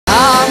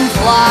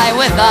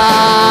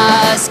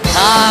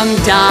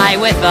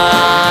fly with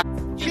us.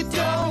 You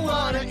don't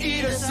wanna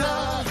eat us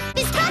up.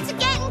 These cats are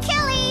getting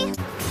killy.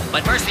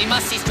 But first we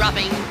must cease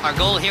dropping. Our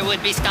goal here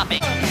would be stopping.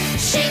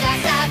 She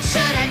got that,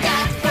 shoulda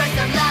got worth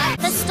of luck.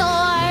 The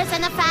stores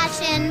and the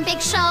fashion,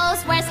 big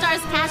shows where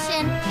stars cash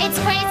in. It's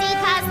crazy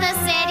cause the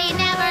city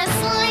never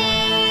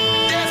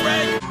sleeps. That's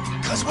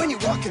right. Cause when you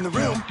walk in the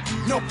room,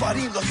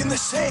 nobody looking the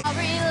same. I'll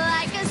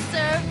like a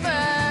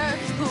surfer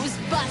who's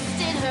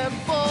busted her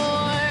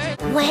board.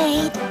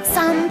 Wait,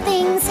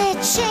 something's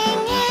itching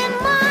in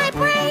my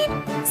brain.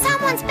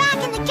 Someone's back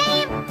in the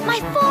game, my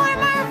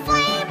former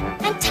flame.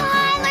 And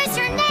Tyler's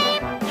your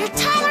name. You're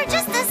Tyler,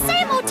 just the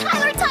same. Oh,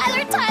 Tyler,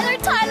 Tyler, Tyler,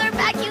 Tyler,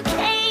 back you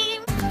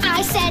came.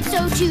 I said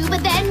so too,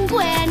 but then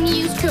Gwen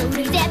used code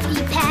of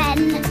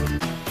EpiPen.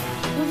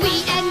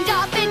 We end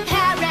up in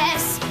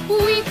Paris.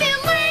 We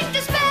feel like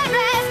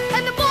Paris,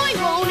 and the boy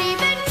won't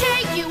even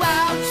take you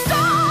outside.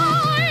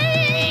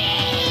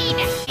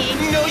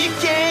 No, you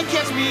can't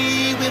catch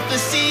me with the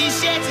sea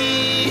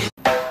shanty.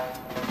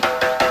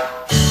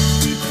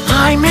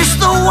 I missed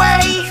the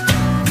way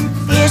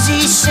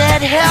Izzy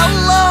said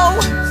hello.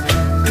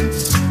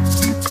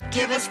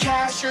 Give us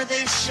cash or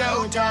this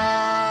show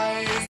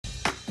dies.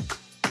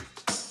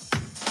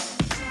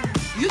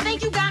 You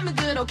think you got me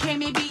good, okay,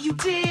 maybe you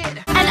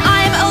did. And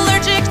I'm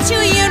allergic to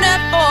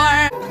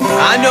uniform.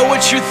 I know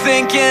what you're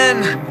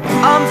thinking.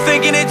 I'm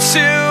thinking it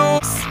too.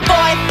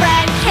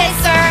 Boyfriend,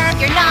 kisser,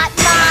 you're not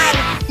my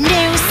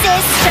new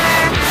sister.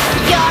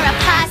 You're a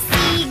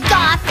pussy,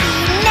 gothy,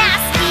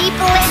 nasty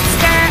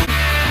blister.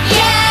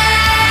 Yeah!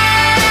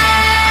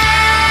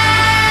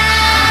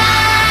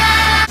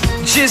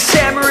 Just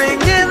hammering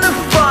in the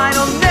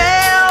final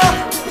nail.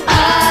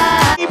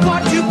 He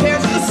bought two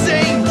pairs of the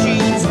same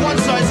jeans, one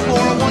size 4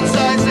 and one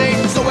size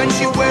 8. So when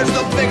she wears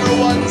the bigger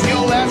ones,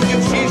 you'll ask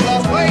if she's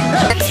lost weight.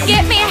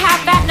 Get me a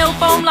half-fat, no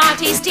foam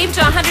latte, steamed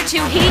to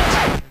 102 heat.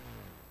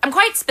 I'm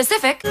quite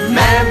specific.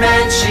 Man,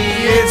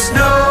 it's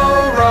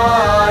no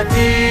raw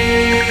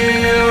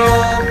deal.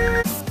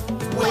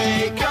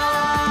 Wake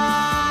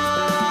up,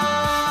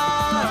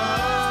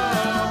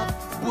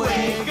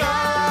 wake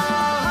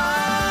up.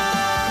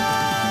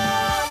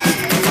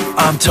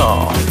 I'm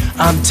tall,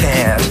 I'm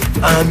tan,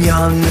 I'm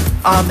young,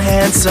 I'm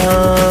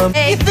handsome.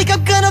 You think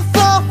I'm gonna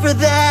fall for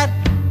that?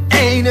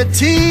 Ain't a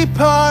tea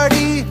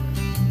party,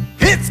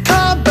 it's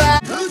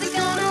combat. Who's it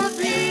gonna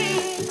be?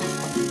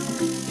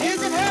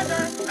 Is it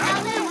Heather,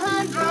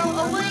 Alejandro,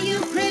 or will you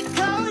pick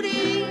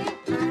Cody?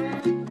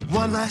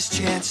 One last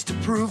chance to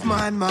prove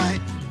my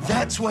might.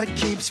 That's what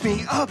keeps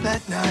me up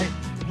at night.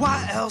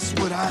 Why else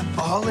would I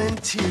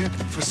volunteer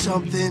for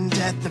something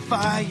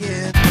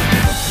death-defying?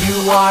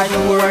 You are the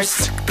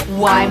worst.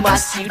 Why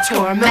must you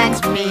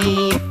torment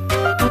me?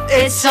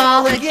 It's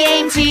all a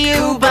game to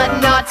you, but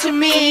not to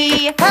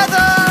me.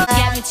 Heather!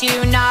 Get me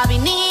 2 knobby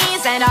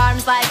knees and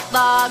arms like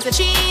logs of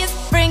cheese.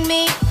 Bring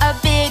me a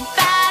big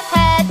fat